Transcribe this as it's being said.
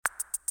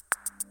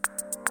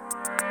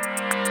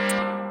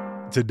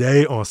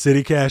Today on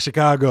CityCast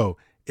Chicago,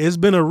 it's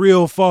been a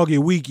real foggy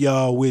week,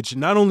 y'all, which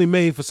not only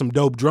made for some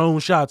dope drone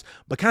shots,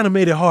 but kind of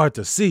made it hard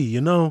to see,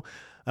 you know?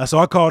 So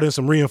I called in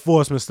some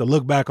reinforcements to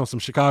look back on some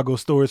Chicago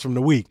stories from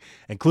the week,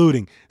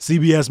 including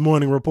CBS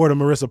Morning reporter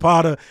Marissa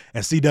Potter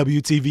and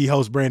CWTV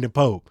host Brandon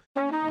Pope.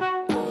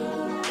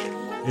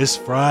 It's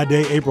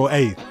Friday, April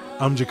 8th.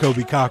 I'm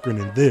Jacoby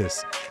Cochran, and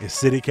this is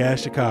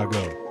CityCast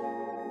Chicago.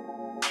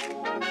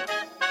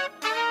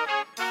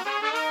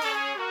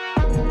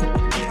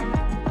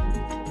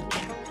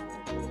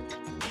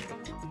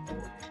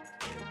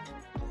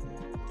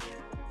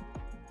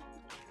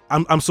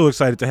 I'm so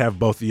excited to have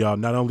both of y'all.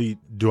 Not only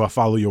do I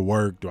follow your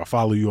work, do I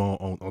follow you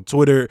on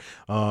Twitter,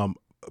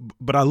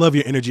 but I love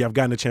your energy. I've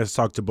gotten a chance to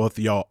talk to both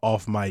of y'all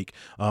off mic.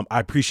 I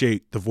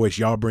appreciate the voice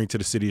y'all bring to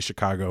the city of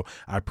Chicago.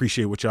 I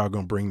appreciate what y'all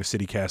going to bring to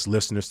CityCast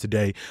listeners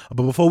today.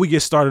 But before we get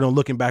started on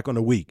looking back on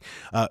the week,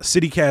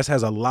 CityCast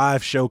has a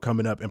live show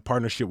coming up in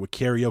partnership with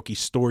Karaoke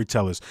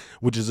Storytellers,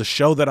 which is a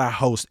show that I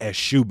host at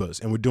Shuba's.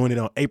 And we're doing it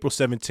on April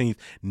 17th,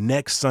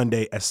 next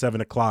Sunday at 7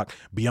 o'clock.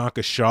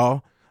 Bianca Shaw,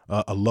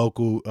 a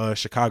local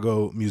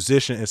Chicago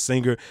musician and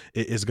singer,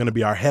 is going to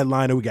be our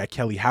headliner. We got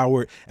Kelly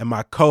Howard, and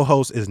my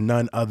co-host is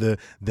none other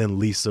than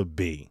Lisa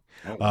B.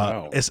 Oh,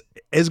 wow. It's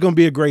going to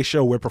be a great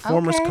show where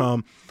performers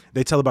come.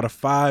 They tell about a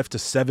 5 to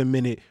 7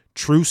 minute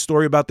true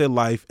story about their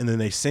life, and then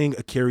they sing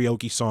a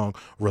karaoke song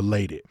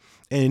related.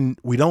 And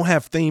we don't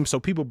have themes, so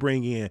people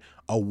bring in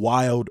a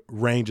wild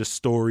range of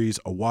stories,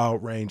 a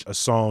wild range of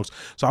songs.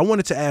 So I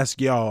wanted to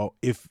ask y'all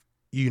if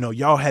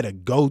y'all had a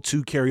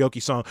go-to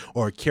karaoke song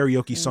or a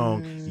karaoke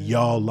song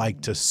y'all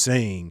like to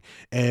sing.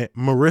 And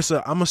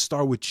Marissa, I'm gonna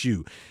start with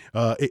you.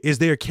 Is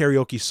there a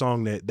karaoke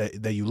song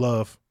that you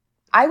love?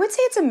 I would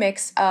say it's a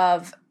mix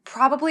of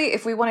probably,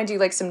 if we want to do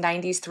like some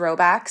 90s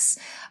throwbacks,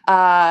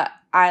 I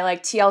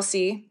like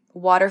TLC,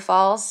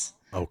 Waterfalls,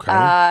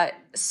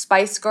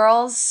 Spice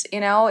Girls.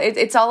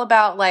 It's all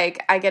about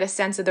like, I get a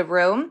sense of the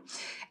room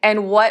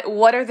and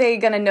what are they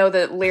gonna know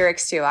the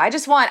lyrics to? I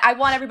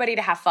want everybody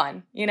to have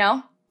fun,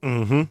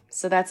 Mm-hmm.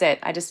 So that's it.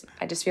 I just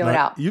feel it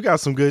out. You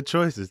got some good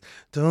choices.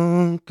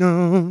 Don't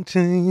go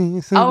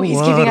chasing. Oh, he's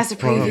giving us a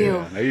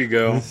preview. Yeah, there you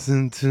go.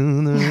 Listen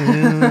to the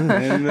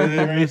and the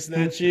lyrics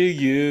that you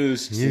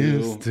used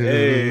to.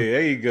 Hey,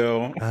 there you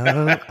go. All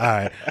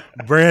right,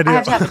 Brandon. I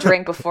have to have a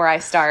drink before I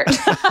start.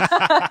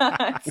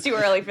 It's too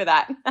early for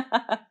that.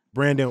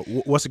 Brandon,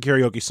 what's a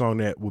karaoke song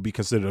that would be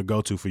considered a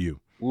go-to for you?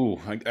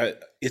 Ooh,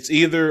 it's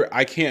either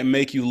I Can't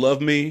Make You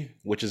Love Me,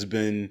 which has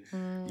been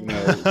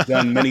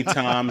done many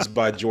times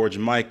by George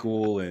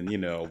Michael and,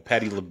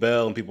 Patti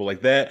LaBelle and people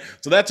like that.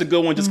 So that's a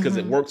good one just because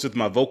it works with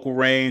my vocal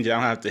range. I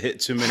don't have to hit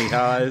too many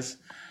highs.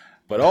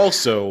 But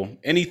also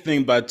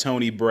anything by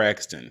Tony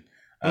Braxton.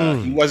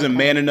 He wasn't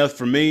man enough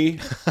for me.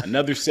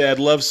 Another sad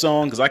love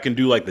song because I can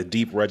do like the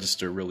deep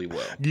register really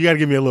well. You got to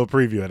give me a little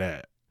preview of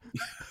that.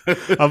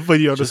 I'll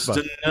put you on the Just spot.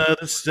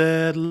 another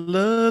sad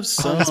love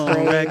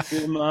song back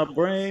in my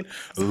brain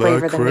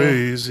like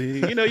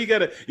crazy.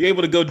 You're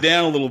able to go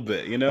down a little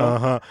bit,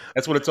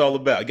 That's what it's all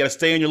about. You got to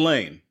stay in your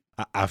lane.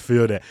 I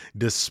feel that.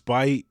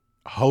 Despite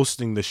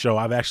hosting the show,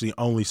 I've actually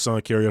only sung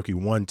karaoke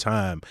one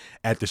time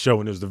at the show,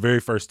 and it was the very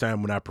first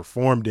time when I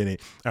performed in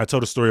it. I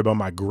told a story about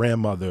my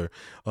grandmother.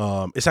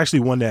 It's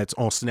actually one that's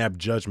on Snap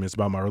Judgments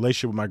about my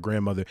relationship with my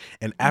grandmother,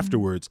 and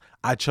afterwards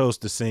I chose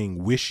to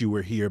sing Wish You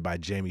Were Here by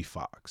Jamie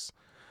Foxx.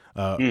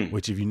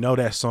 Which, if you know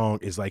that song,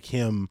 is like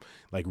him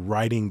like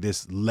writing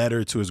this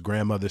letter to his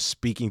grandmother,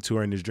 speaking to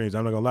her in his dreams.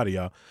 I'm not gonna lie to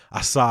y'all,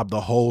 I sobbed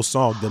the whole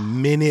song the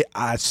minute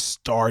I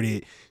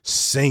started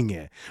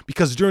singing,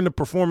 because during the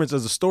performance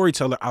as a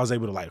storyteller, I was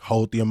able to like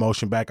hold the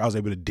emotion back. I was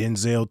able to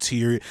Denzel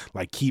tear it,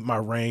 like keep my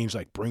range,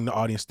 like bring the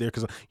audience there,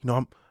 because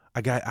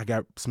I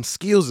got some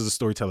skills as a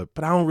storyteller,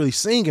 but I don't really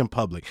sing in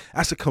public.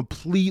 That's a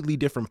completely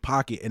different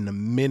pocket. And the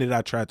minute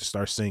I tried to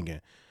start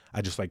singing,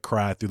 I just like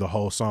cried through the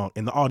whole song,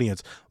 and the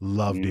audience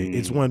loved it.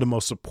 It's one of the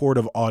most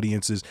supportive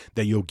audiences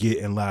that you'll get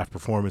in live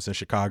performance in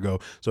Chicago.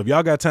 So if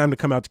y'all got time to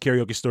come out to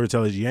Karaoke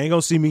Storytellers, you ain't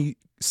gonna see me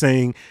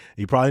sing.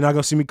 You're probably not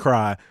gonna see me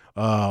cry,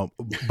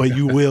 but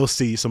you will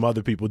see some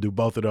other people do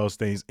both of those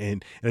things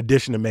in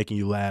addition to making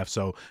you laugh.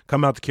 So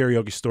come out to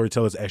Karaoke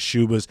Storytellers at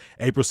Shuba's,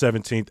 April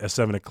 17th at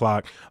 7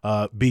 o'clock.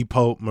 B.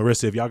 Pope,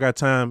 Marissa, if y'all got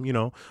time,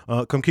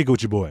 come kick it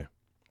with your boy.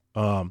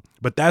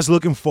 But that's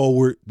looking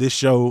forward. This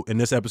show and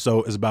this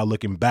episode is about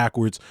looking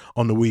backwards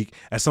on the week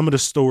at some of the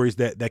stories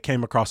that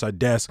came across our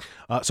desk.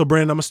 So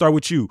Brandon, I'm gonna start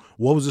with you.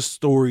 What was the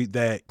story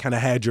that kind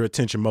of had your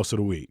attention most of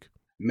the week?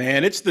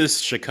 Man, it's this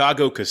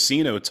Chicago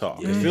casino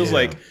talk. It feels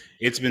like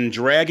it's been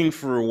dragging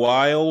for a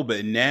while,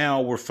 but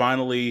now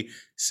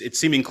it's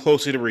seeming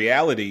closer to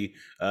reality.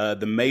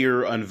 The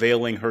mayor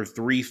unveiling her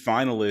 3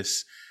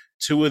 finalists.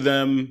 2 of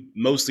them,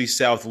 mostly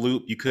South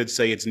Loop. You could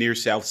say it's near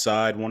South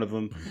Side, one of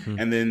them. Mm-hmm.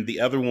 And then the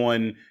other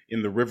one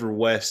in the River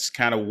West,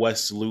 kind of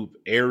West Loop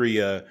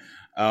area.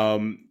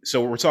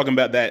 So we're talking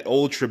about that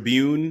old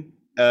Tribune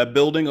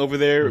building over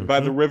there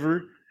by the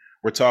river.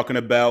 We're talking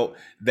about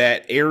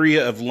that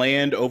area of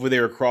land over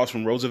there across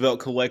from Roosevelt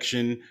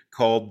Collection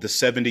called the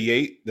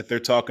 78 that they're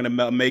talking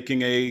about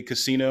making a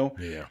casino.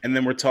 Yeah. And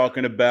then we're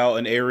talking about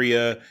an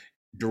area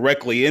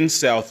directly in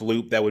South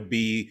Loop that would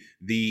be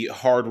the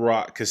Hard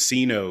Rock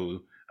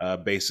Casino,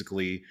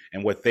 basically,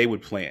 and what they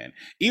would plan.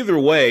 Either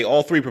way,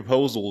 all three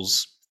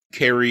proposals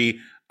carry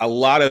a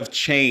lot of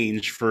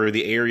change for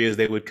the areas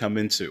they would come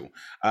into.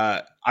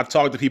 I've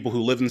talked to people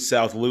who live in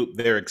South Loop.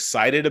 They're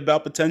excited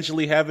about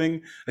potentially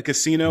having a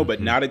casino,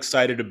 but not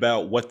excited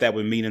about what that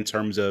would mean in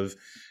terms of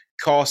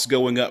costs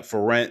going up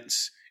for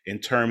rents, in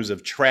terms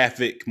of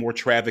traffic, more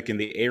traffic in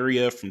the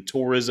area from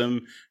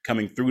tourism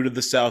coming through to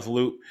the South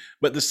Loop.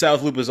 But the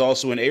South Loop is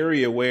also an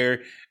area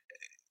where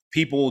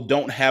people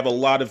don't have a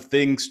lot of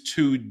things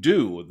to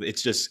do.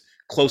 It's just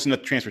close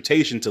enough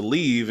transportation to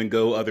leave and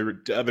go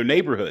to other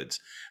neighborhoods.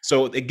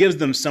 So it gives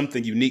them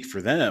something unique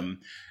for them.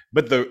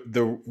 But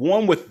the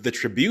one with the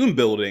Tribune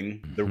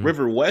building, the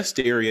River West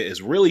area,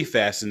 is really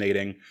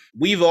fascinating.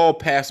 We've all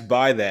passed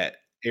by that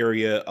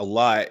area a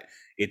lot.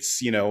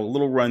 It's, a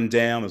little run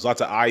down. There's lots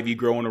of ivy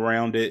growing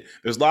around it.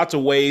 There's lots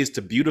of ways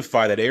to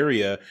beautify that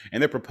area.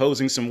 And they're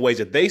proposing some ways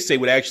that they say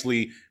would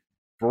actually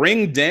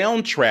bring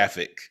down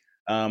traffic.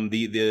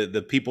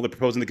 The people that are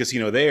proposing the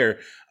casino there,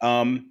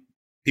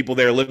 people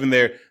there living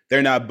there,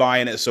 they're not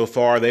buying it so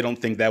far. They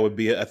don't think that would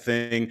be a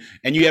thing.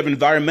 And you have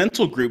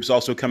environmental groups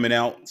also coming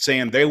out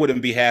saying they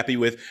wouldn't be happy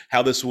with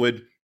how this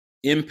would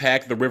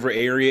impact the river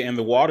area and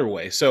the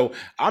waterway. So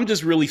I'm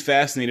just really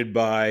fascinated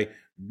by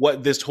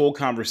what this whole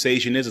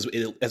conversation is,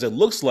 as it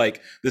looks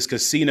like this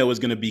casino is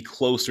going to be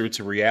closer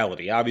to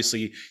reality.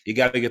 Obviously, you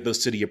got to get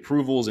those city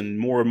approvals and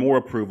more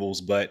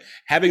approvals, but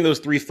having those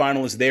three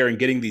finalists there and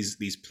getting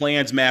these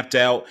plans mapped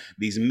out,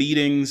 these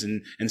meetings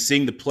and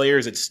seeing the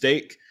players at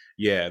stake,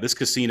 yeah, this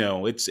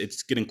casino, it's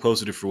getting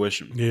closer to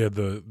fruition. Yeah,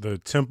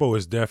 the tempo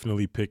is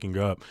definitely picking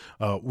up.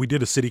 We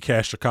did a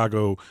CityCast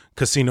Chicago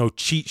casino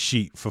cheat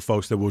sheet for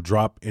folks that will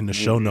drop in the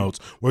show notes,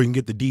 where you can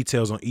get the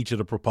details on each of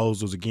the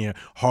proposals. Again,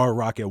 Hard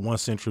Rock at One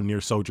Central near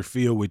Soldier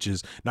Field, which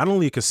is not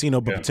only a casino,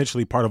 but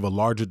potentially part of a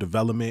larger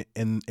development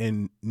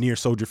in near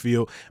Soldier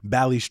Field,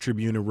 Bally's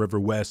Tribune in River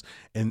West,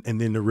 and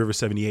then the River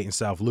 78 in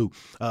South Loop.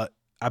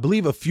 I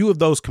believe a few of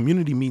those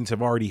community meetings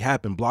have already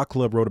happened. Block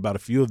Club wrote about a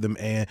few of them,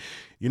 and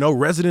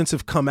residents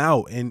have come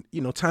out, and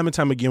time and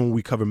time again when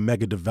we cover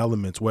mega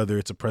developments, whether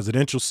it's a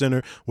presidential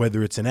center,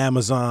 whether it's an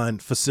Amazon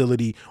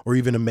facility, or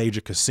even a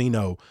major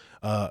casino,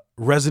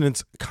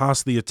 residents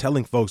constantly are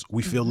telling folks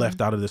we feel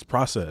left out of this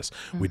process.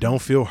 We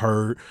don't feel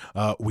heard.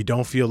 We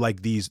don't feel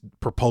like these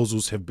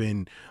proposals have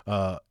been,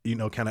 kind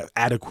of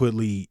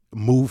adequately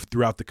moved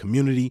throughout the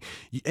community.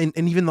 And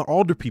even the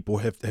older people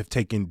have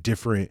taken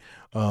different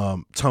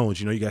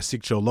tones. You got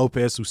Siccho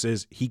Lopez, who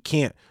says he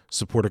can't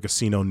support a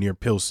casino near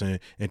Pilsen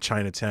and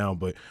Chinatown,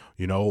 but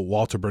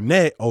Walter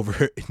Burnett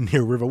over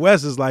near River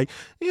West is like,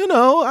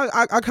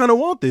 I kind of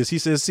want this. He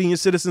says senior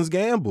citizens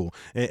gamble,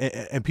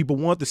 and people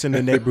want this in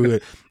their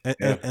neighborhood.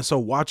 And so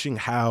watching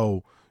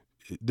how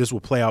this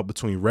will play out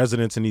between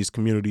residents in these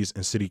communities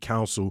and city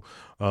council,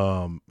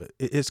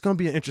 it's going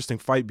to be an interesting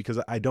fight, because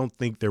I don't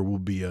think there will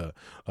be a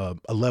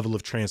level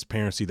of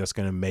transparency that's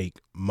going to make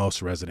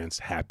most residents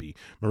happy.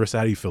 Marissa,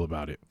 how do you feel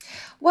about it?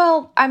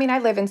 Well, I mean, I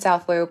live in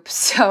South Loop,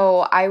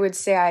 so I would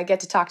say I get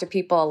to talk to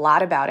people a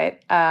lot about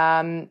it.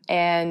 And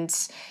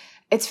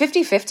it's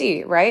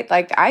 50-50, right?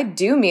 Like, I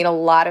do meet a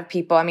lot of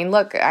people. I mean,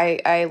 look,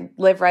 I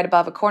live right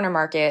above a corner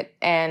market,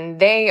 and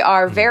they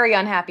are very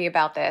unhappy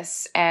about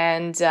this.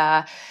 And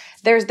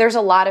there's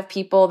a lot of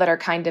people that are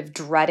kind of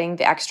dreading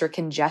the extra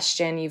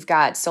congestion. You've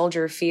got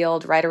Soldier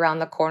Field right around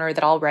the corner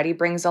that already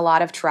brings a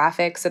lot of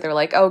traffic. So they're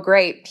like, oh,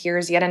 great,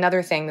 here's yet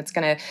another thing that's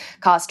going to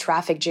cause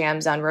traffic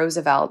jams on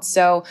Roosevelt.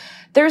 So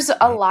there's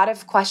a lot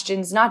of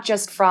questions, not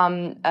just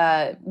from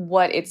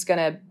what it's going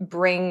to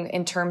bring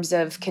in terms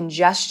of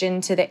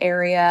congestion to the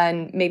area,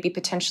 and maybe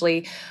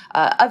potentially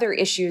other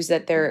issues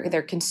that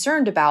they're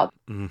concerned about.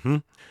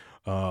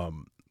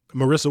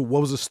 Marissa,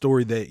 what was a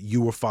story that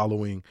you were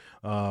following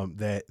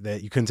that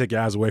you couldn't take your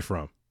eyes away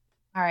from?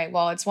 All right.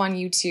 Well, it's one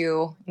you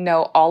two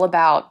know all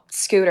about.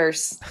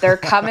 Scooters. They're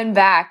coming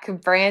back.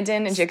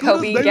 Brandon and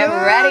Jacoby, get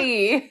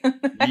ready.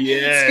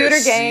 Yes,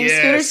 Scooter gang,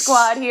 Scooter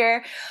squad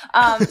here.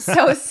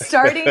 So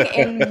starting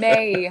in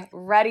May,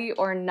 ready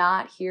or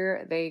not,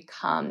 here they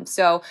come.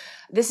 So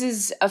this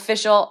is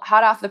official,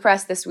 hot off the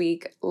press this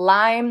week.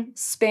 Lime,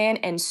 Spin,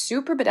 and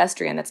Super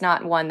Pedestrian. That's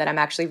not one that I'm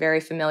actually very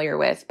familiar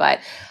with, but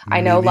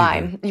I know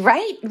Lime.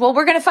 Right? Well,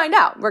 we're going to find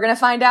out. We're going to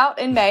find out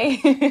in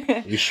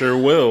May. We sure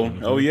will.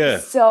 Oh, yeah.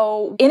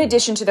 So in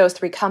addition to those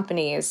three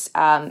companies,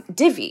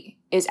 Divvy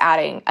is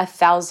adding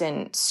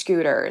 1,000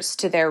 scooters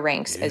to their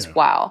ranks as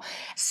well.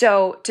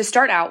 So to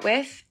start out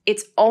with,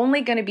 it's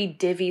only going to be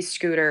Divvy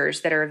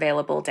scooters that are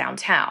available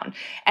downtown.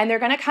 And they're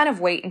going to kind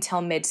of wait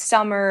until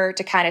midsummer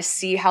to kind of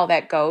see how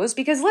that goes.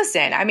 Because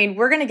listen, I mean,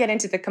 we're going to get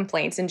into the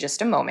complaints in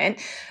just a moment,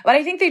 but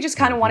I think they just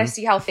kind of want to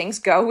see how things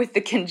go with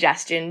the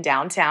congestion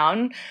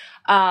downtown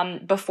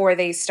before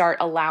they start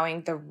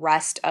allowing the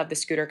rest of the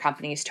scooter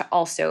companies to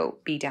also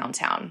be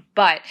downtown.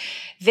 But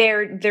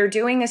they're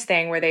doing this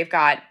thing where they've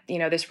got,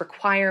 this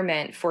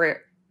requirement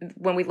for,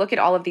 when we look at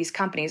all of these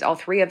companies, all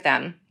three of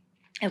them,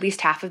 at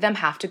least half of them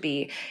have to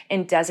be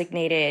in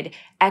designated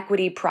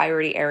equity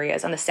priority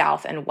areas on the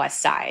south and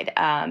west side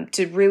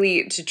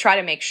to try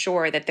to make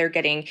sure that they're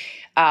getting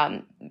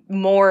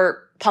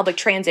more public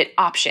transit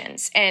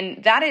options.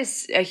 And that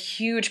is a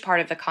huge part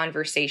of the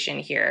conversation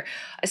here,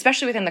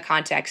 especially within the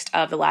context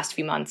of the last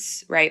few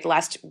months, right? The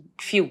last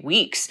few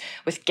weeks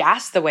with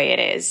gas the way it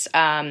is.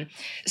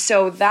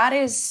 So that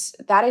is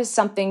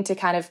something to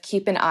kind of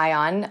keep an eye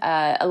on.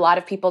 A lot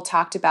of people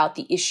talked about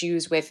the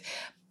issues with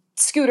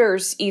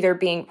scooters either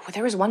being,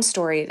 there was one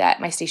story that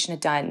my station had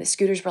done, the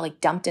scooters were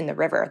like dumped in the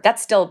river. That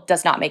still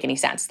does not make any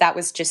sense. That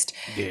was just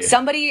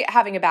somebody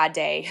having a bad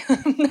day.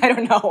 I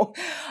don't know.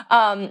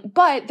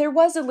 But there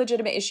was a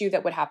legitimate issue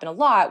that would happen a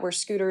lot where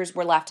scooters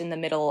were left in the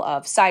middle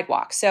of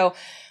sidewalks. So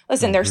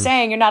listen, they're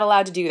saying you're not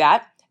allowed to do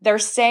that. They're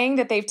saying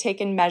that they've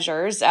taken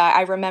measures.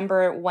 I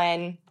remember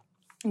when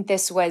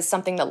this was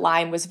something that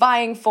Lime was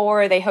vying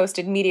for. They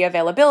hosted media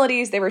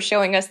availabilities. They were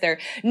showing us their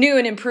new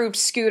and improved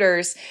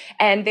scooters,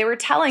 and they were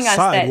telling us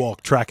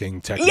sidewalk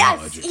tracking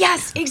technology.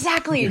 Yes,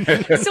 exactly.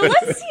 So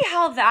let's see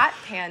how that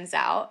pans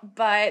out.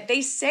 But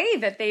they say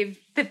that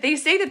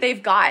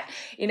they've got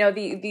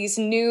these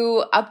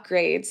new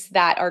upgrades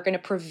that are going to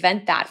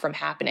prevent that from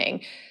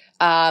happening.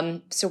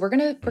 So we're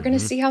gonna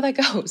see how that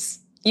goes.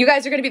 You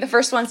guys are going to be the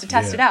first ones to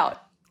test it out.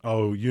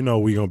 Oh, we're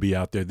going to be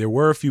out there. There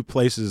were a few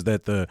places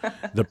that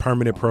the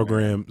permanent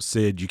program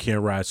said you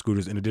can't ride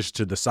scooters in addition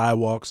to the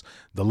sidewalks,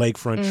 the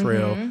Lakefront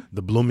Trail,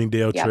 the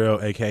Bloomingdale Trail,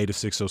 a.k.a. the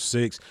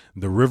 606,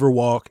 the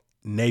Riverwalk,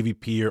 Navy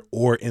Pier,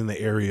 or in the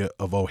area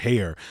of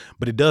O'Hare.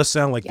 But it does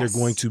sound like they're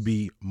going to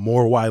be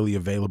more widely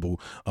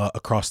available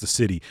across the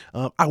city.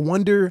 I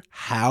wonder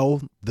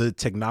how the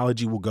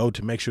technology will go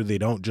to make sure they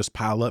don't just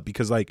pile up,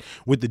 because like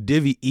with the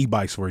Divvy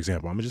e-bikes, for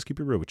example, I'm gonna just keep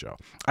it real with y'all.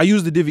 I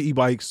use the Divvy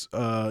e-bikes,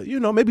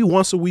 maybe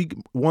once a week,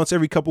 once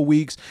every couple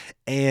weeks.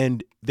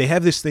 And they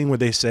have this thing where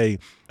they say,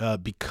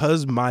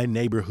 because my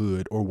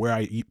neighborhood or where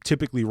I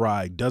typically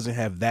ride doesn't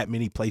have that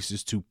many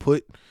places to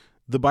put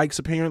the bikes,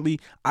 apparently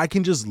I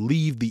can just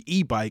leave the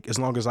e-bike as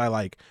long as I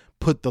like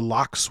put the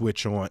lock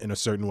switch on in a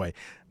certain way.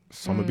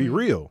 So I'm gonna be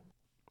real.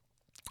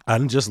 I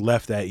done just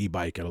left that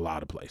e-bike at a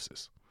lot of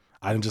places.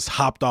 I done just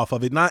hopped off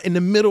of it, not in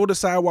the middle of the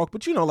sidewalk,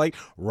 but like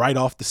right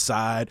off the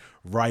side,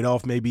 right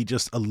off maybe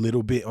just a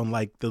little bit on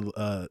like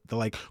the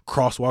like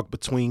crosswalk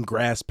between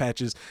grass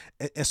patches.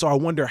 And so I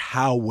wonder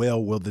how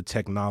well will the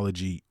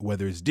technology,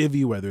 whether it's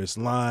Divvy, whether it's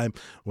Lime,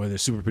 whether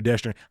it's Super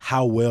Pedestrian,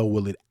 how well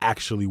will it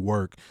actually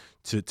work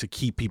to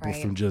keep people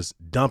from just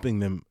dumping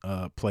them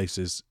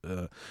places.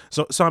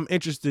 So I'm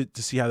interested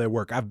to see how they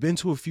work. I've been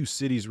to a few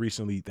cities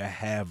recently that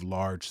have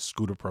large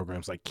scooter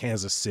programs, like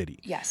Kansas City.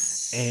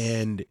 Yes.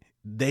 And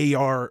they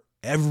are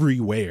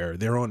everywhere.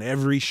 They're on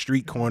every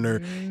street corner.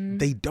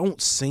 They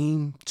don't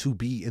seem to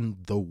be in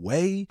the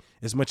way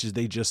as much as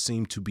they just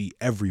seem to be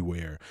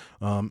everywhere.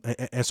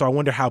 And so I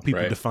wonder how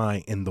people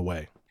define in the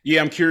way.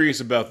 Yeah, I'm curious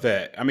about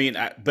that. I mean,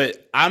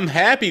 but I'm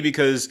happy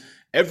because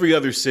every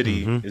other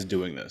city is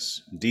doing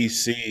this.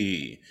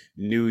 DC,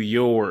 New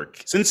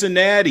York,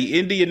 Cincinnati,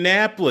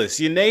 Indianapolis,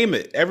 you name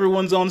it.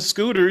 Everyone's on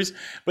scooters.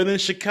 But then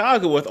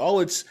Chicago, with all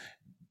its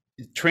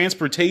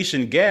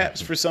transportation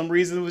gaps, for some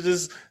reason, was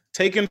just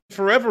taking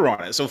forever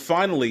on it. So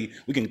finally,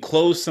 we can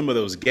close some of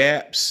those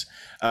gaps.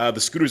 The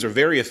scooters are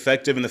very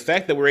effective. And the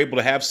fact that we're able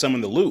to have some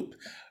in the loop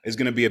is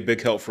going to be a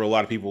big help for a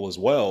lot of people as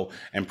well,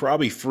 and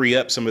probably free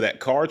up some of that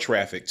car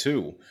traffic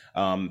too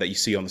that you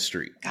see on the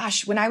street.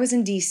 Gosh, when I was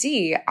in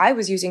DC, I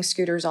was using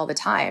scooters all the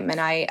time, and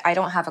I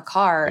don't have a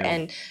car. Yeah.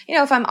 And,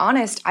 if I'm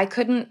honest, I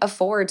couldn't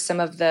afford some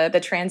of the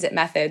transit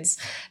methods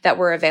that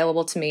were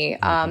available to me.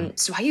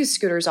 So I use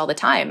scooters all the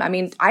time. I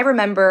mean, I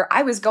remember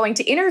I was going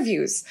to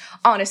interviews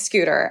on a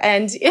scooter,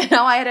 and,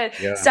 I had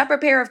a separate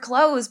pair of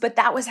clothes, but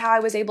that was how I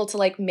was able to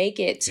like make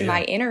it to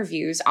my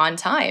interviews on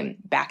time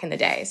back in the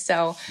day.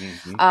 So,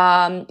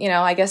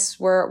 I guess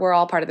we're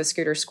all part of the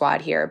scooter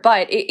squad here,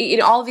 but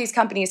all of these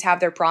companies have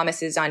their promises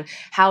on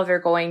how they're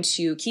going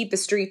to keep the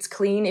streets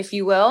clean, if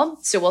you will.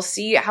 So we'll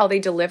see how they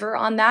deliver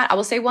on that. I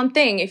will say one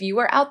thing: if you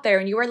are out there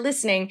and you are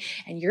listening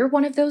and you're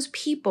one of those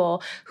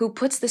people who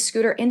puts the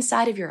scooter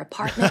inside of your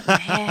apartment,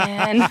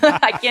 man,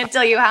 I can't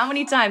tell you how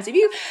many times. Have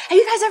you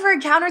guys ever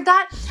encountered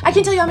that? I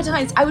can't tell you how many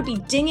times I would be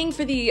dinging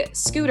for the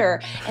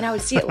scooter and I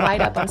would see it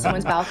light up on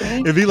someone's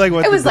balcony. It'd be like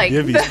what the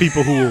Divvies,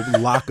 people who will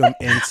lock them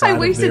inside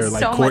of their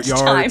like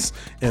courtyards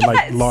and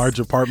like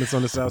large apartments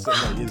on the south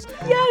side.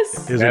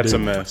 Like, that's a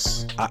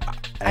mess.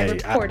 I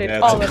reported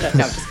all of that.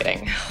 No, I'm just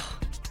kidding.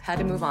 Had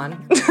to move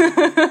on.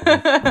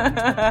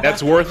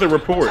 That's worth a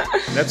report.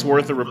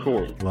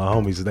 Well,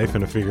 homies, they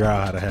finna figure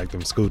out how to hack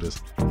them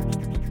scooters.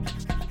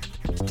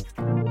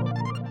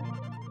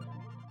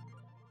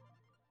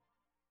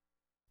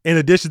 In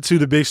addition to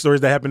the big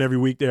stories that happen every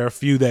week, there are a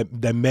few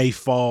that may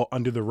fall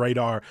under the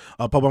radar.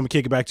 Pope, I'm going to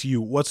kick it back to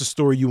you. What's a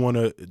story you want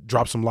to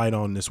drop some light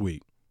on this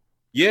week?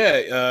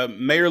 Yeah,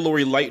 Mayor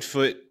Lori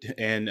Lightfoot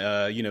and,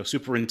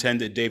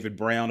 Superintendent David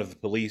Brown of the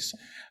police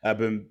have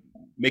been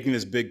making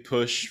this big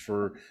push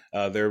for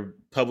their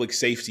public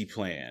safety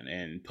plan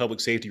and public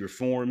safety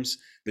reforms.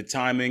 The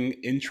timing,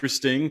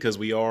 interesting, because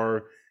we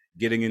are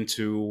getting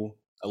into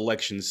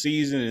election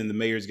season and the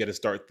mayor's got to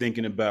start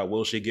thinking about,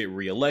 will she get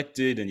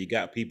reelected? And you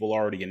got people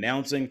already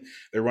announcing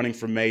they're running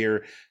for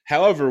mayor.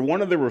 However,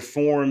 one of the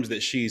reforms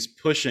that she's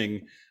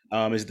pushing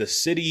is the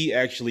city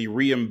actually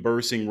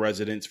reimbursing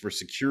residents for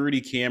security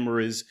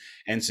cameras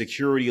and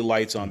security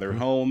lights on their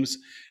homes.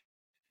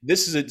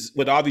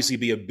 Would obviously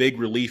be a big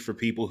relief for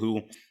people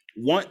who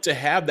want to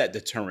have that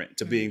deterrent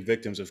to being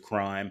victims of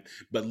crime,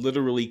 but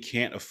literally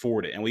can't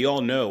afford it. And we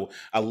all know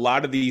a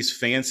lot of these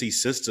fancy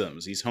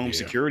systems, these home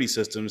security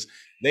systems,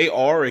 they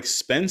are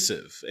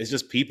expensive. It's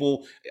just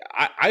people,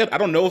 I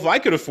don't know if I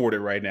could afford it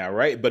right now,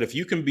 right? But if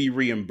you can be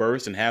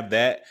reimbursed and have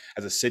that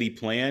as a city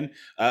plan,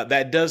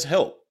 that does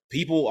help.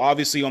 People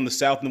obviously on the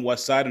south and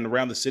west side and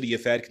around the city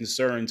have had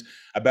concerns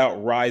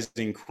about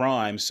rising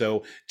crime.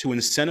 So to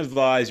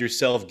incentivize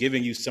yourself,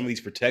 giving you some of these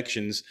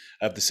protections,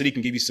 if the city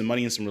can give you some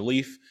money and some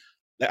relief,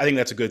 I think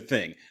that's a good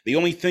thing. The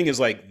only thing is,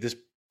 like, this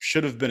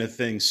should have been a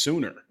thing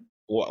sooner.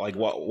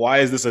 Why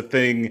is this a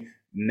thing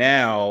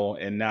now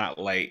and not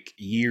like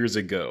years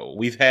ago?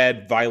 We've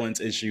had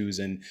violence issues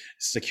and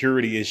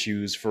security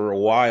issues for a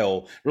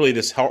while. Really,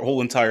 this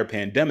whole entire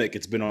pandemic,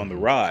 it's been on the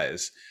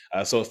rise.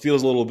 So it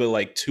feels a little bit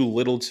like too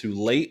little, too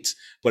late,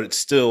 but it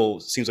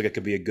still seems like it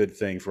could be a good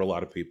thing for a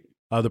lot of people.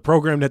 The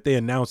program that they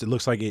announced, it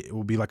looks like it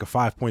will be like a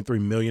 $5.3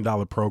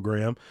 million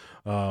program.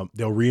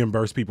 They'll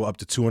reimburse people up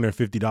to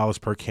 $250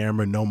 per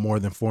camera, no more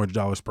than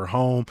 $400 per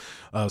home,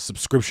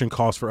 subscription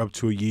costs for up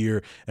to a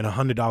year, and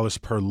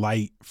 $100 per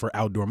light for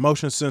outdoor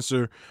motion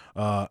sensor,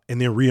 and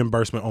then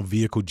reimbursement on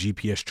vehicle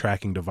GPS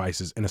tracking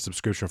devices and a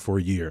subscription for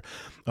a year.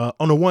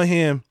 On the one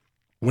hand,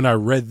 when I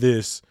read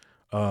this,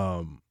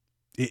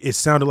 it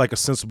sounded like a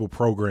sensible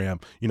program.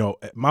 You know,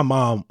 my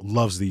mom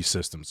loves these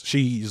systems.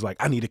 She's like,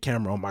 I need a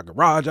camera on my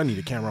garage. I need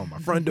a camera on my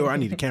front door. I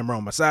need a camera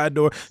on my side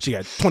door. She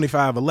got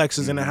 25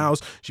 Alexas in the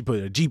house. She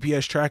put a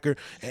GPS tracker.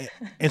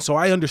 And so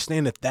I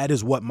understand that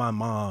is what my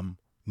mom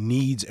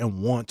needs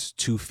and wants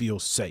to feel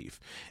safe.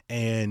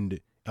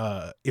 And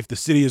if the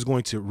city is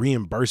going to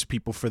reimburse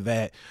people for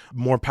that,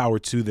 more power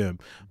to them.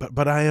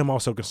 But I am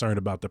also concerned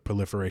about the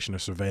proliferation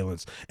of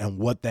surveillance and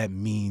what that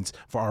means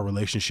for our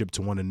relationship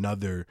to one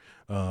another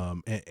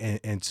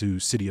and to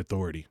city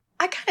authority.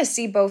 I kind of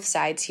see both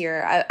sides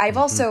here. I've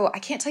also, I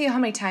can't tell you how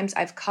many times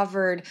I've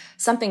covered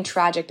something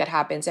tragic that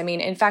happens. I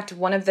mean, in fact,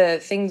 one of the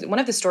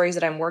stories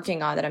that I'm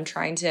working on that I'm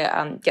trying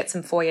to get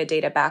some FOIA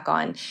data back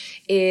on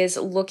is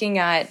looking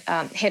at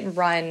hit and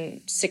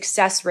run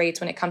success rates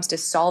when it comes to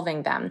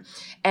solving them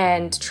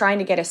and trying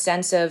to get a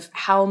sense of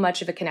how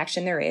much of a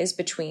connection there is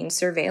between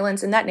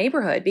surveillance in that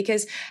neighborhood.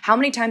 Because how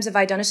many times have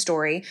I done a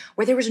story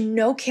where there was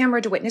no camera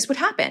to witness what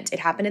happened? It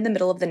happened in the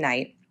middle of the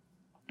night.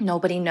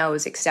 Nobody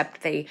knows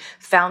except they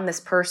found this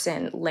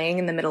person laying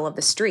in the middle of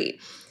the street.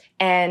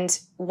 And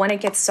when it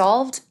gets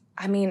solved,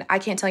 I mean, I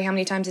can't tell you how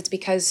many times it's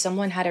because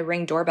someone had a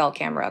Ring doorbell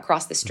camera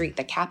across the street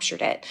that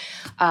captured it,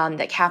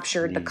 that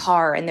captured the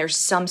car, and there's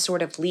some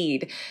sort of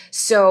lead.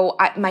 So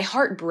my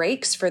heart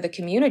breaks for the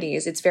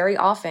communities. It's very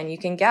often, you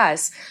can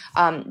guess,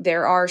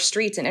 there are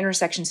streets and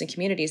intersections and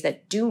communities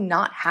that do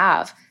not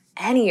have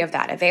any of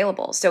that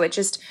available. So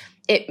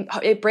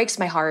it breaks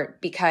my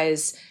heart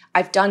because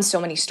I've done so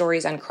many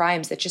stories on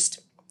crimes that just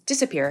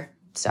disappear.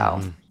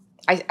 So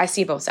I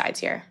see both sides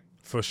here.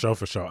 For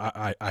sure.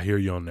 I hear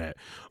you on that.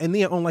 And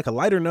then on like a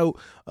lighter note,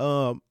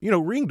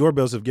 Ring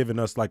doorbells have given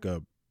us like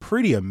a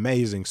pretty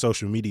amazing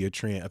social media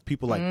trend of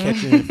people like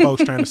catching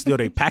folks trying to steal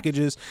their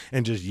packages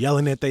and just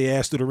yelling at their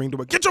ass through the Ring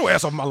doorbell. Get your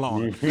ass off my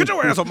lawn. Get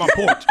your ass off my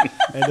porch.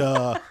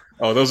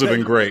 And those have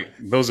been great.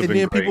 Those have been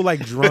great. And then people like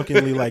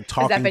drunkenly like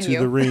talking to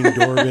the Ring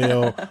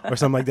doorbell or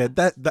something like that.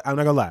 That I'm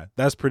not gonna lie.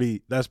 That's pretty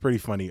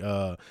funny.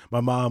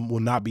 My mom will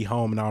not be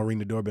home and I'll ring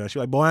the doorbell. She's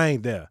like, "Boy, I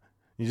ain't there.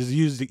 You just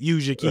use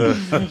your key."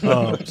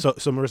 So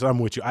Marissa, I'm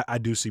with you. I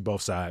do see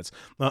both sides.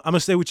 I'm gonna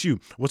stay with you.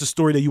 What's a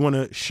story that you want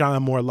to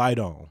shine more light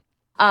on?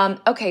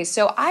 Okay,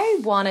 so I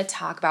want to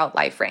talk about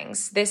life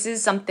rings. This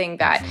is something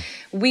that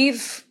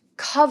we've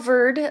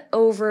covered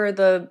over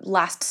the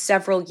last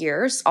several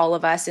years, all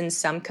of us in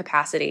some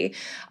capacity.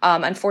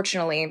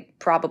 Unfortunately,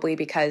 probably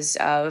because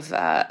of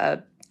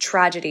a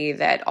tragedy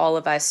that all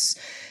of us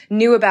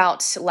knew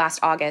about last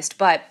August.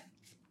 But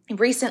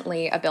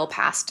recently, a bill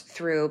passed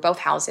through both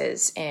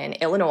houses in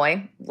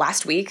Illinois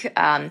last week.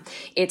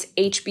 It's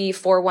HB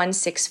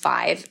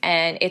 4165,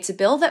 and it's a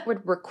bill that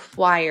would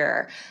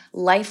require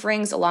life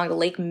rings along the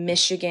Lake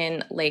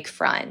Michigan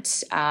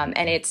lakefront.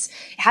 And it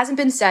hasn't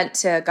been sent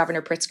to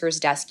Governor Pritzker's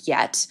desk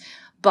yet,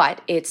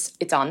 but it's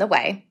on the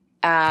way.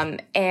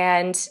 And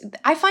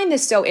I find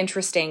this so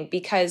interesting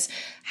because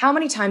how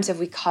many times have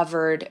we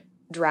covered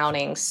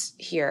drownings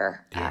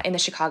here in the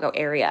Chicago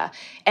area.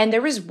 And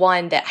there was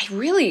one that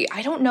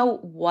I don't know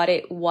what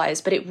it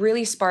was, but it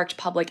really sparked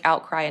public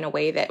outcry in a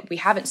way that we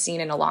haven't seen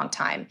in a long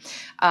time.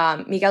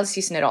 Miguel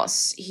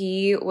Cisneros,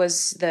 he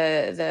was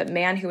the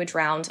man who had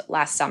drowned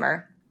last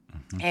summer.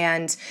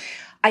 And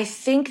I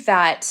think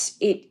that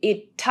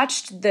it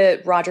touched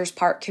the Rogers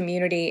Park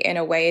community in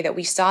a way that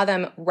we saw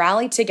them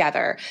rally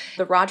together.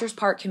 The Rogers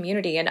Park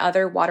community and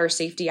other water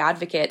safety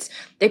advocates,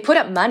 they put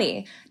up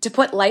money to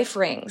put life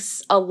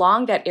rings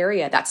along that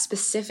area, that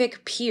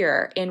specific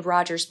pier in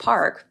Rogers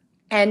Park.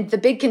 And the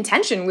big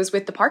contention was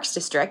with the Parks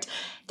District.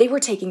 They were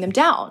taking them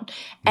down.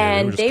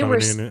 And they were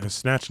in and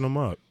snatching them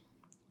up.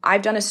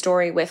 I've done a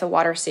story with a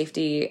water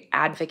safety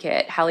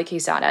advocate, Hallie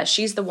Quezada.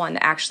 She's the one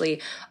that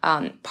actually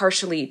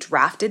partially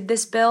drafted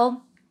this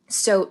bill.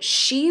 So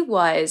she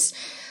was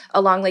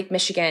along Lake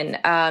Michigan.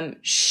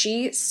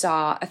 She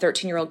saw a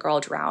 13-year-old girl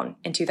drown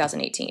in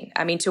 2018.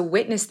 I mean, to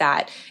witness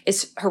that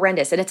is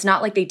horrendous. And it's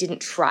not like they didn't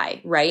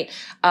try, right?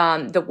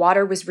 The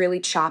water was really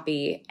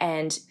choppy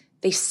and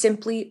they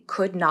simply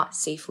could not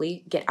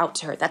safely get out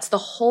to her. That's the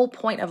whole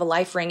point of a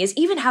life ring, is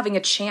even having a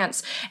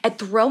chance at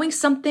throwing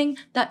something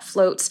that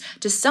floats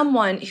to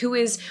someone who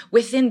is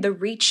within the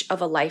reach of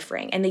a life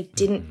ring. And they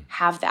didn't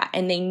have that.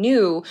 And they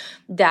knew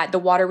that the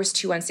water was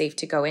too unsafe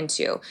to go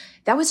into.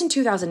 That was in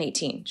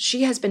 2018.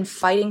 She has been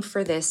fighting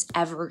for this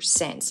ever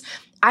since.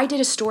 I did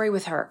a story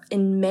with her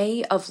in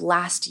May of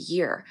last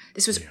year.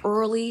 This was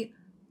early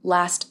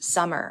last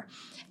summer.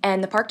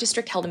 And the Park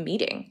District held a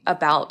meeting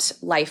about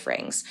life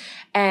rings.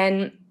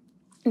 And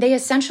they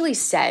essentially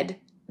said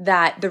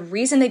that the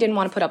reason they didn't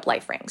want to put up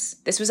life rings,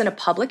 this was in a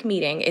public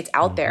meeting, it's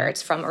out there,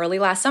 it's from early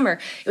last summer,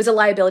 it was a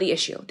liability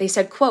issue. They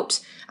said, quote,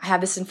 I have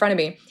this in front of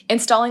me,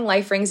 installing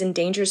life rings in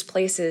dangerous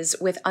places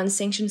with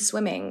unsanctioned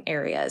swimming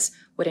areas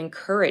would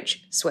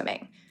encourage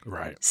swimming.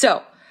 Right.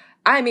 So,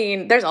 I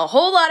mean, there's a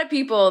whole lot of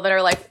people that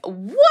are like,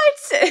 what?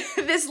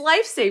 This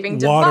life-saving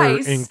Water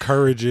device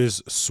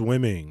encourages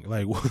swimming.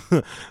 Like,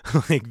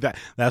 like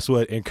that's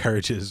what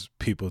encourages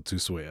people to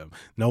swim.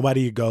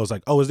 Nobody goes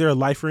like, oh, is there a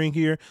life ring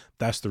here?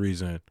 That's the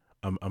reason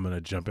I'm going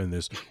to jump in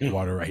this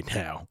water right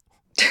now.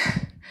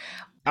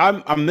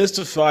 I'm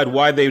mystified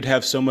why they would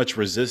have so much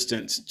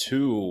resistance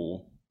to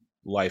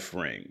life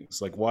rings.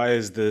 Like, why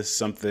is this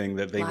something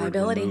that they would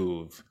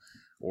remove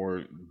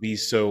or be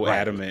so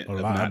adamant of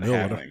not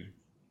having?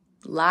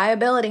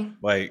 Liability.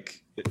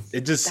 Like,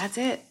 it just... That's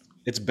it.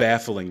 It's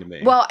baffling to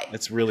me. Well,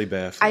 it's really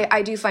baffling.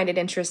 I do find it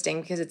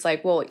interesting because it's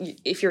like, well,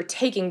 if you're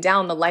taking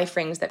down the life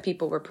rings that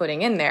people were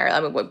putting in there,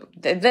 I mean,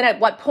 then at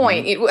what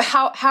point,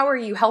 how are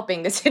you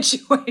helping the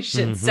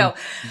situation? So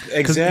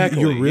exactly,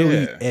 you're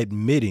really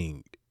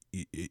admitting,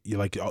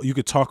 like, you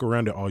could talk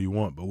around it all you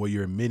want, but what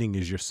you're admitting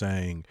is you're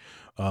saying,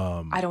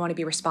 I don't want to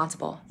be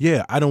responsible.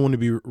 Yeah, I don't want to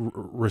be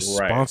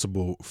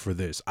responsible for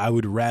this. I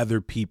would rather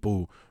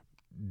people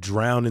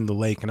drown in the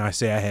lake and I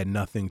say I had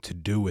nothing to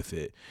do with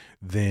it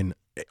than,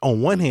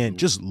 on one hand,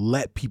 just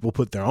let people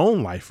put their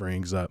own life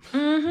rings up.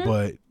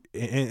 But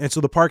and so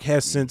the park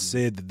has since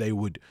said that they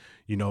would,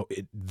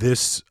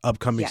 this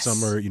upcoming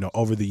summer,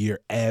 over the year,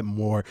 add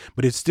more.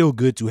 But it's still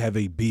good to have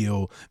a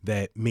bill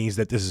that means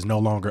that this is no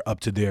longer up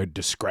to their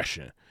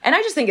discretion. And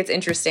I just think it's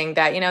interesting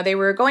that, they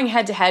were going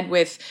head to head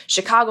with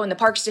Chicago and the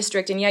Parks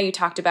District. And you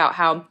talked about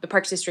how the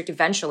Parks District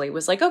eventually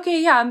was like,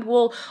 okay,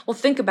 we'll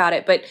think about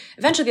it. But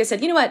eventually they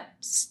said, you know what?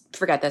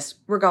 Forget this.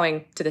 We're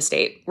going to the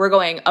state. We're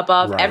going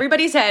above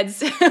everybody's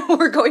heads.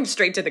 We're going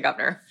straight to the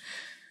governor.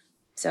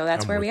 So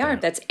that's where we are.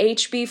 That's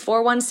HB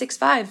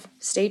 4165.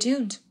 Stay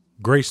tuned.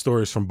 Great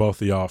stories from both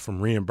of y'all,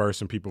 from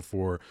reimbursing people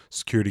for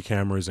security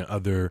cameras and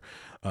other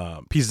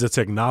pieces of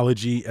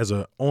technology as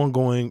an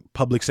ongoing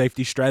public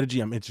safety strategy.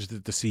 I'm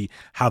interested to see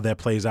how that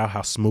plays out,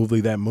 how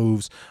smoothly that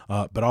moves,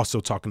 but also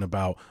talking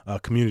about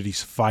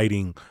communities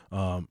fighting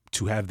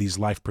to have these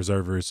life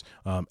preservers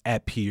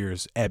at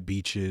piers, at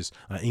beaches,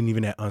 and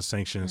even at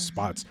unsanctioned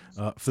spots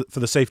for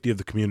the safety of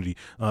the community.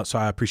 So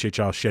I appreciate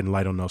y'all shedding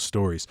light on those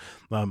stories.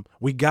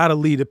 We got to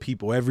lead the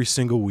people every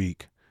single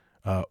week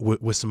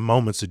with some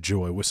moments of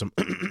joy, with some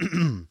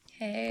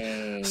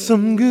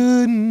some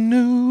good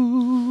news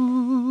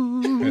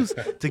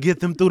to get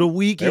them through the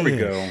weekend. There we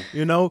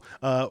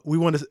go. We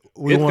want to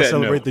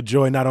celebrate the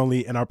joy not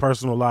only in our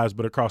personal lives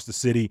but across the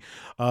city.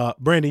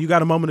 Brandon, you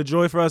got a moment of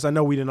joy for us? I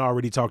know we didn't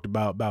already talked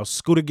about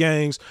scooter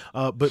gangs,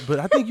 but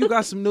I think you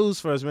got some news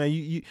for us, man.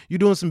 You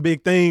doing some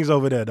big things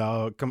over there,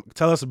 dog. Come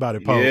tell us about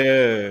it, Poe.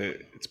 Yeah,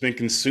 it's been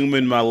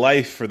consuming my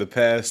life for the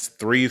past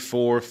 3,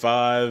 4,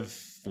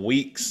 5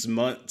 weeks,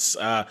 months.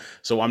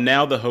 So I'm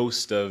now the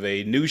host of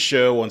a new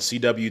show on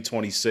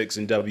CW26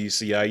 and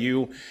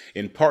WCIU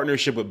in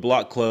partnership with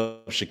Block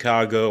Club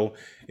Chicago.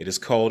 It is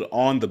called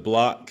On the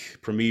Block,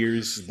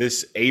 premieres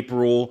this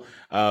April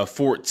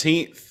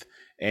 14th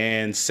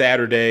and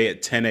Saturday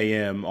at 10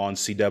 a.m. on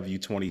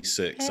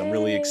CW26. I'm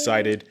really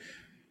excited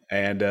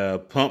and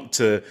pumped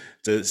to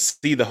to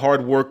see the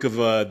hard work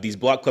of these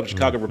Block Club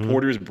Chicago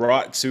reporters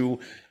brought to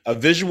a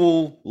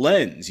visual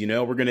lens. You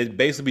know, we're going to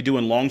basically be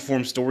doing long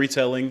form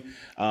storytelling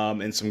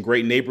and some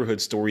great neighborhood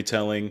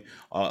storytelling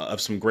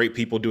of some great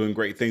people doing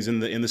great things in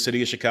the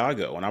city of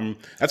Chicago. And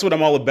that's what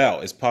I'm all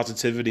about, is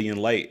positivity and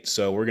light.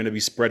 So we're going to be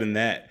spreading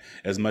that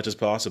as much as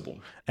possible.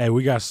 Hey,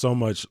 we got so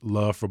much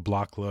love for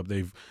Block Club.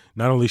 They've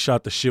not only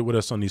shot the shit with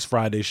us on these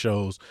Friday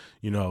shows,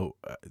 you know,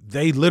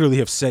 they literally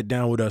have sat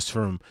down with us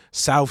from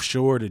South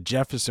Shore to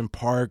Jefferson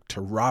Park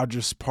to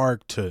Rogers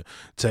Park to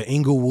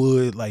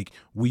Inglewood. Like,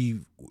 we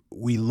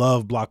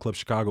love Block Club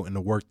Chicago and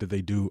the work that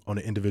they do on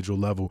an individual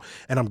level.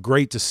 And I'm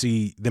great to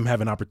see them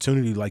have an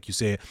opportunity, like you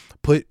said,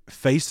 put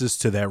faces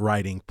to that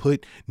writing,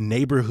 put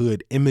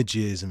neighborhood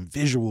images and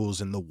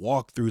visuals and the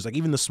walkthroughs, like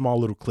even the small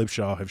little clips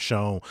y'all have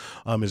shown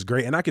is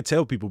great. And I could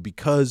tell people,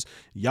 because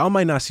y'all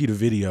might not see the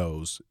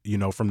videos, you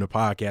know, from the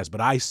podcast,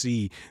 but I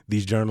see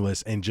these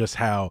journalists and just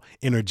how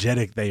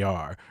energetic they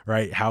are,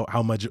 right?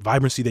 How much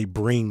vibrancy they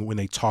bring when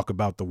they talk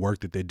about the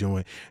work that they're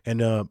doing. And,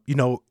 you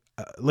know,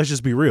 let's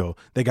just be real.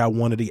 They got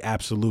one of the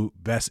absolute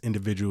best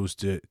individuals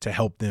to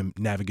help them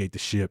navigate the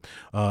ship.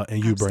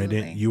 And you, Absolutely.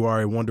 Brandon, you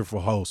are a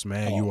wonderful host,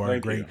 man. You are a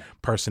great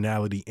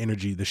personality,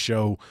 energy. The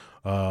show,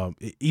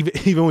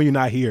 even when you're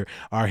not here,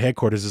 our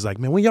headquarters is like,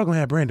 man, when y'all gonna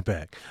have Brandon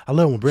back? I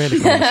love when Brandon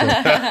comes.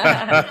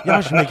 So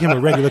y'all should make him a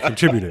regular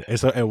contributor. And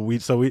so we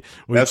try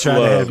to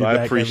have you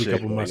back every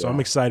couple of months. So I'm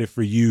excited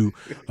for you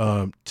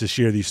to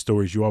share these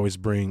stories. You always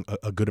bring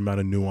a good amount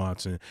of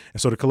nuance, and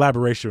so the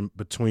collaboration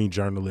between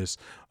journalists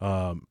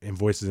and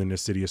voices in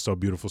this city is so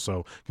beautiful.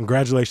 So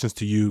congratulations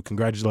to you.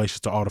 Congratulations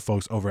to all the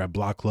folks over at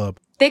Block Club.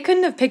 They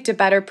couldn't have picked a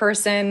better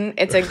person.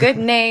 It's a good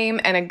name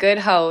and a good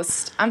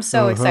host. I'm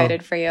so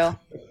excited for you.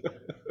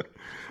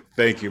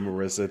 Thank you,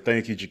 Marissa.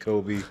 Thank you,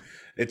 Jacoby.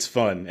 It's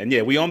fun. And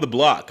yeah, we on the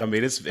block. I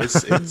mean, it's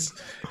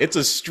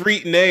a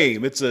street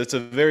name. It's a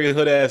very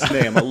hood ass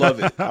name. I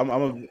love it. I'm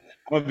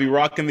gonna be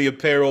rocking the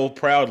apparel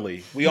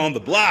proudly. We on the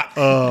block.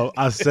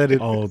 I said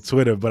it on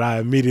Twitter, but I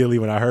immediately,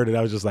 when I heard it,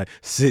 I was just like,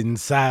 sitting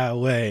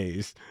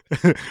sideways.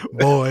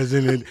 Boys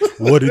in it,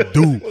 what it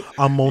do?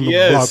 I'm on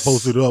the block,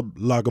 posted up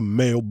like a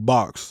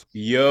mailbox.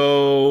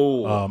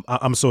 Yo.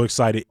 I'm so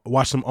excited.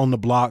 Watch them on the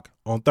block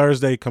on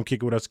Thursday. Come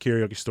kick it with us,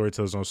 Karaoke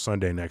Storytellers, on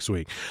Sunday next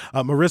week.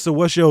 Marissa,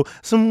 what's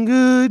some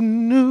good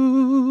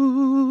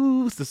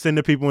news to send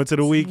the people into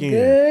the weekend?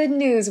 Good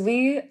news.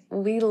 We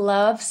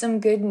love some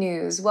good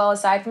news. Well,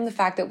 aside from the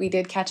fact that we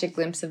did catch a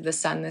glimpse of the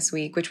sun this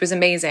week, which was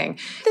amazing,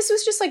 this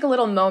was just like a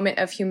little moment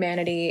of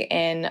humanity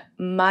in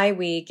my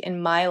week,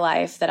 in my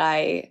life, that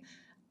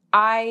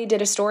I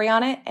did a story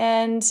on it,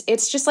 and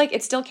it's just like,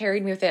 it still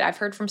carried me with it. I've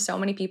heard from so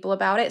many people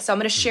about it, so I'm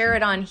going to share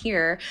it on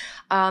here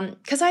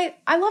because I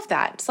love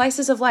that.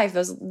 Slices of life,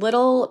 those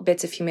little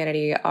bits of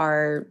humanity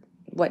are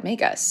what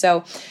make us.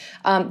 So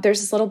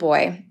there's this little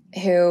boy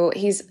who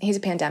he's a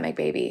pandemic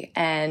baby,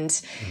 and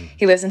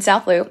he lives in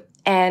South Loop.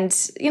 And,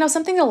 you know,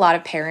 something a lot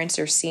of parents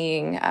are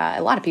seeing,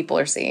 a lot of people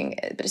are seeing,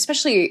 but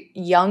especially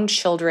young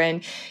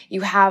children,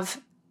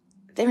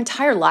 their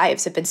entire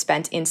lives have been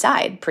spent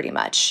inside, pretty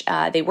much.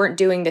 They weren't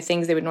doing the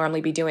things they would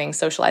normally be doing,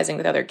 socializing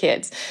with other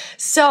kids.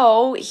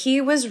 So he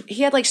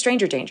had like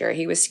stranger danger.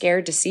 He was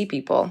scared to see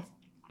people.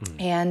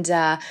 And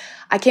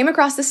I came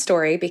across this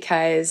story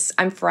because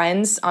I'm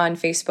friends on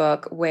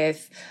Facebook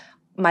with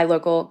my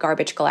local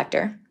garbage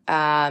collector.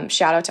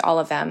 Shout out to all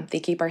of them. They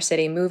keep our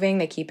city moving.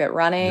 They keep it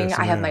running. Yes,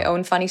 I have my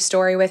own funny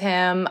story with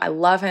him. I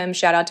love him.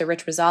 Shout out to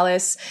Rich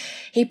Rosales.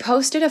 He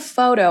posted a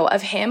photo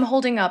of him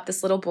holding up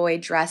this little boy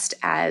dressed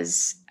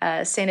as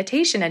a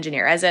sanitation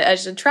engineer, as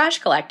a trash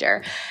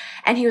collector.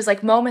 And he was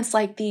like, moments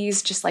like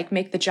these just like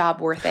make the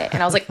job worth it.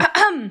 And I was like,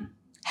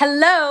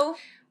 hello.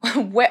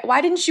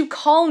 Why didn't you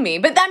call me?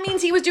 But that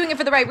means he was doing it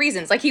for the right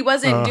reasons. Like, he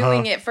wasn't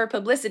doing it for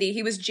publicity.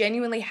 He was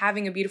genuinely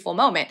having a beautiful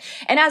moment.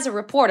 And as a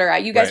reporter,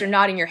 you guys are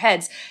nodding your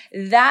heads.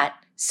 That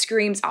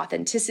screams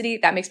authenticity.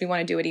 That makes me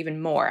want to do it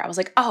even more. I was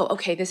like, oh,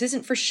 okay, this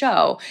isn't for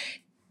show.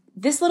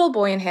 This little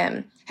boy and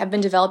him have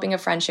been developing a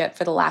friendship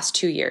for the last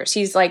 2 years.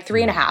 He's like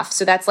 3.5.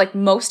 So that's like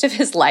most of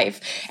his life.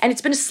 And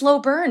it's been a slow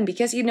burn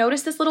because you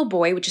noticed this little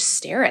boy would just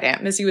stare at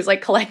him as he was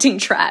like collecting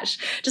trash,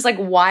 just like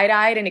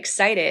wide-eyed and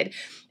excited,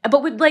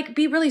 but would like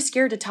be really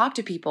scared to talk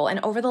to people. And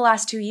over the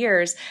last 2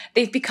 years,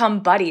 they've become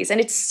buddies.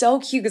 And it's so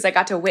cute because I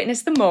got to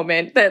witness the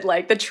moment that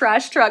like the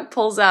trash truck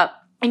pulls up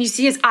and you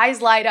see his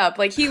eyes light up.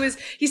 Like he's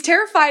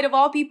terrified of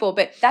all people,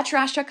 but that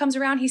trash truck comes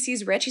around. He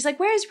sees Rich. He's like,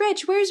 where's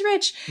Rich? Where's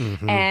Rich?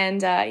 And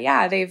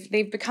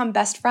they've become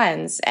best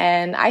friends.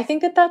 And I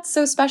think that that's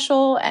so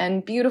special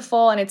and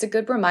beautiful. And it's a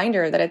good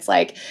reminder that it's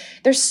like,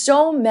 there's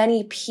so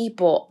many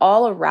people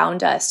all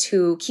around us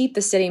who keep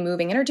the city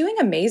moving and are doing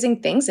amazing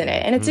things in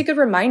it. And it's a good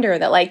reminder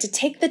that like to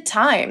take the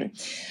time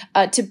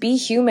to be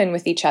human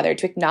with each other,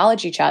 to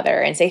acknowledge each other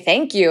and say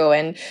thank you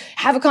and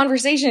have a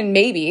conversation,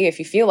 maybe if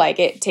you feel like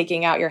it,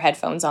 taking out your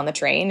headphones on the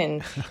train.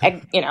 And,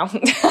 you know,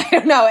 I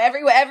don't know,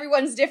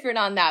 everyone's different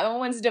on that. No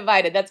one's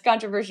divided. That's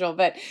controversial.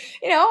 But,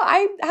 you know,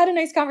 I had a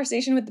nice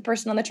conversation with the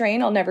person on the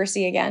train I'll never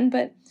see again,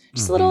 but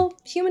just little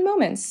human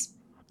moments.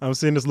 I'm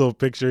seeing this little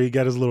picture. He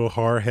got his little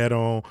hard hat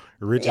on.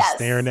 Rich is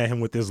staring at him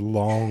with this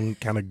long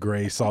kind of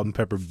gray salt and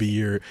pepper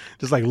beard,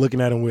 just like looking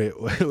at him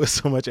with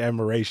so much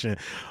admiration.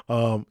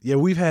 Yeah,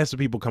 we've had some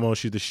people come on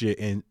Shoot the Shit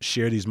and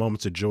share these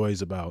moments of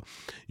joys about,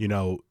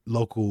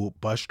 local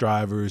bus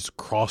drivers,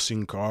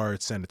 crossing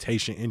guards,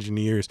 sanitation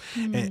engineers.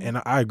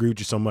 And I agree with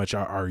you so much.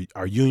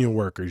 Our union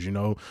workers,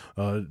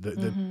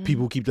 the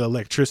people who keep the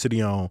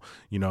electricity on,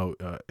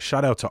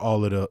 shout out to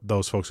all of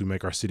those folks who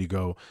make our city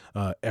go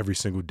every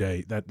single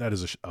day. That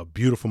is a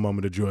beautiful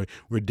moment of joy.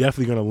 We're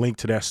definitely going to link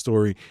to that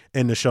story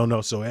in the show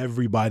notes so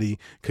everybody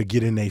could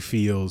get in their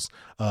feels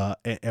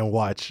and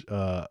watch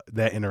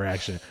that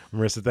interaction.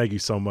 Marissa, thank you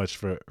so much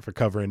for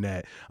covering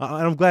that.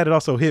 And I'm glad it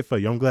also hit for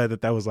you. I'm glad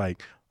that was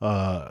like,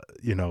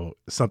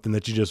 something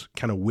that you just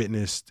kind of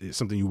witnessed,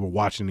 something you were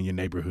watching in your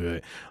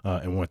neighborhood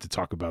and wanted to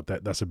talk about.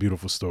 That's a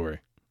beautiful story.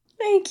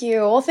 Thank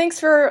you. Well, thanks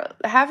for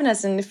having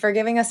us and for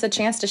giving us a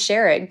chance to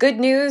share it. Good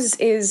news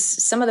is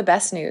some of the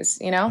best news,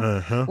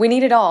 We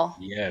need it all.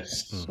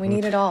 Yes. We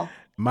need it all.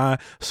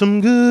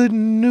 Some good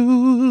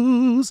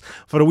news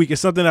for the week is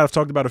something that I've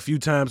talked about a few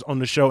times on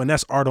the show, and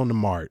that's Art on the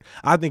Mart.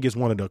 I think it's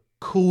one of the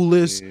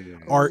coolest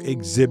art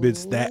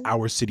exhibits that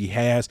our city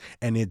has,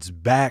 and it's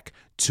back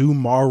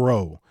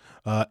tomorrow.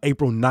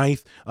 April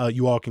 9th,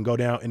 you all can go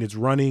down, and it's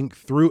running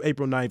through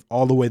April 9th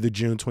all the way to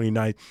June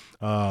 29th.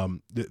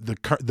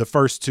 The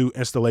first two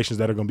installations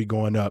that are going to be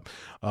going up,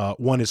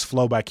 one is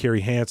Flow by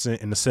Carrie Hansen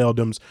and the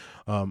Seldums.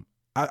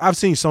 I've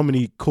seen so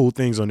many cool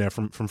things on there,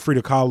 from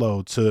Frida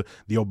Kahlo to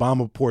the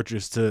Obama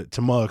portraits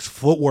to mugs,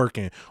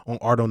 footworking on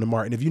Art on the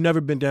Mart. And if you've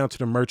never been down to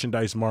the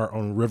Merchandise Mart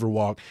on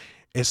Riverwalk,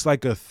 it's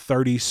like a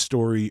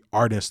 30-story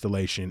art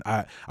installation.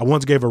 I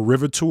once gave a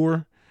river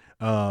tour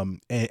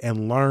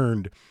and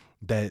learned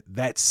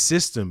that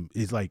system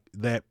is like,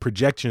 that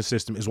projection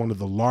system is one of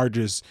the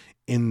largest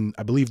in,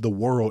 I believe, the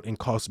world, and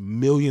costs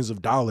millions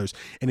of dollars.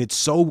 And it's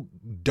so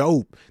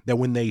dope that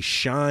when they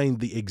shine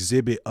the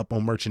exhibit up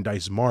on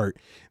Merchandise Mart,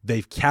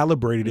 they've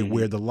calibrated it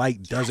where the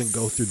light doesn't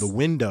go through the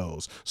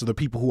windows, so the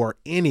people who are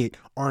in it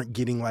aren't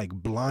getting like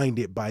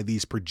blinded by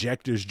these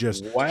projectors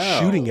just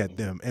shooting at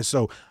them. And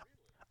so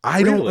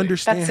I don't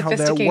understand how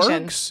that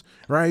works,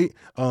 right?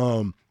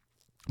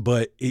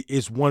 But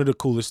it's one of the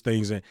coolest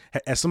things. And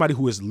as somebody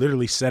who has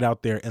literally sat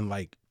out there in,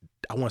 like,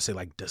 I want to say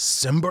like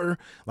December,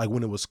 like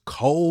when it was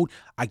cold,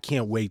 I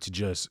can't wait to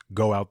just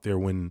go out there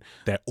when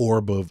that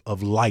orb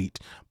of light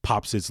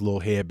pops its little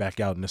head back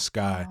out in the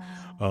sky.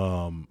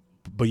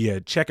 But yeah,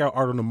 check out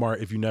Art on the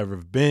Mart if you've never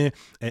been.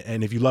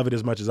 And if you love it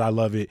as much as I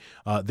love it,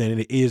 then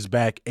it is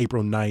back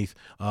April 9th,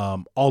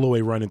 all the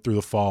way running through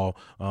the fall.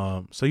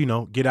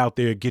 So, get out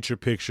there, get your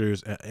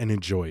pictures, and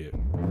enjoy it.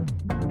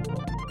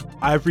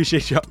 I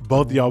appreciate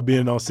both of y'all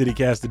being on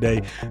CityCast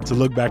today to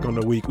look back on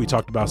the week. We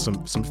talked about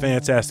some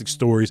fantastic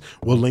stories.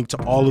 We'll link to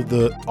all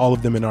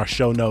of them in our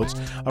show notes.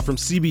 From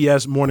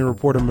CBS morning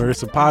reporter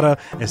Marissa Pata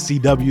and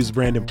CW's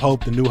Brandon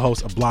Pope, the new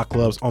host of Block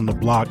Clubs on the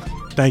Block.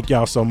 Thank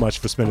y'all so much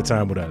for spending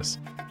time with us.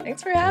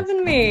 Thanks for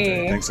having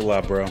me. Thanks a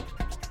lot, bro.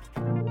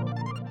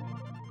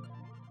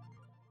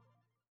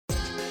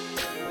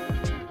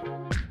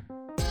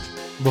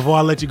 Before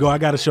I let you go, I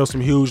got to show some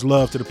huge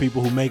love to the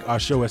people who make our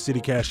show at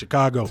CityCast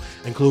Chicago,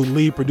 including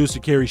lead producer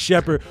Carrie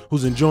Shepard,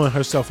 who's enjoying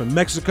herself in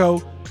Mexico,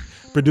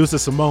 producer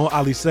Simone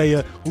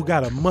Alicea, who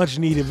got a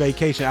much-needed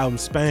vacation out in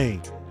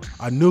Spain,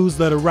 our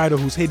newsletter writer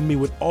who's hitting me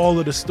with all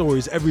of the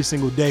stories every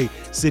single day,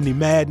 Sydney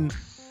Madden,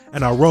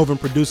 and our roving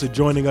producer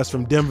joining us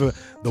from Denver,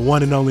 the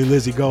one and only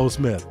Lizzie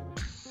Goldsmith.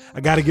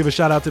 I got to give a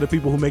shout-out to the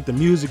people who make the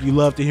music you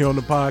love to hear on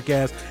the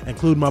podcast,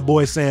 including my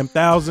boy Sam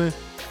Thousand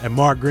and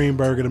Mark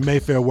Greenberg of the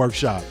Mayfair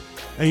Workshop.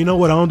 And you know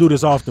what? I don't do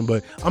this often,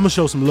 but I'm going to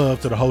show some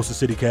love to the host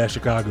of CityCast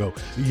Chicago.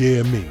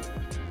 Yeah, me.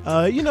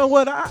 You know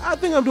what? I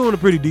think I'm doing a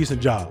pretty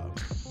decent job.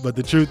 But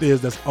the truth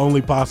is that's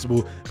only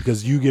possible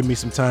because you give me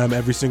some time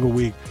every single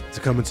week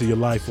to come into your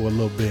life for a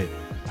little bit.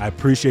 I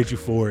appreciate you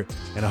for it,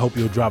 and I hope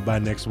you'll drop by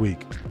next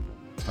week.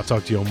 I'll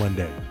talk to you on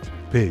Monday.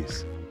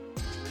 Peace.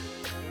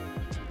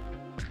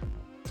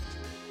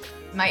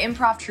 My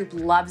improv troupe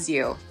loves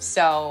you,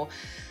 so...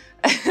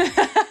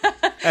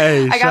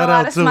 Hey, I got a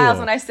lot of smiles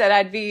when I said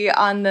I'd be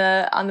on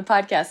the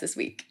podcast this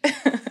week.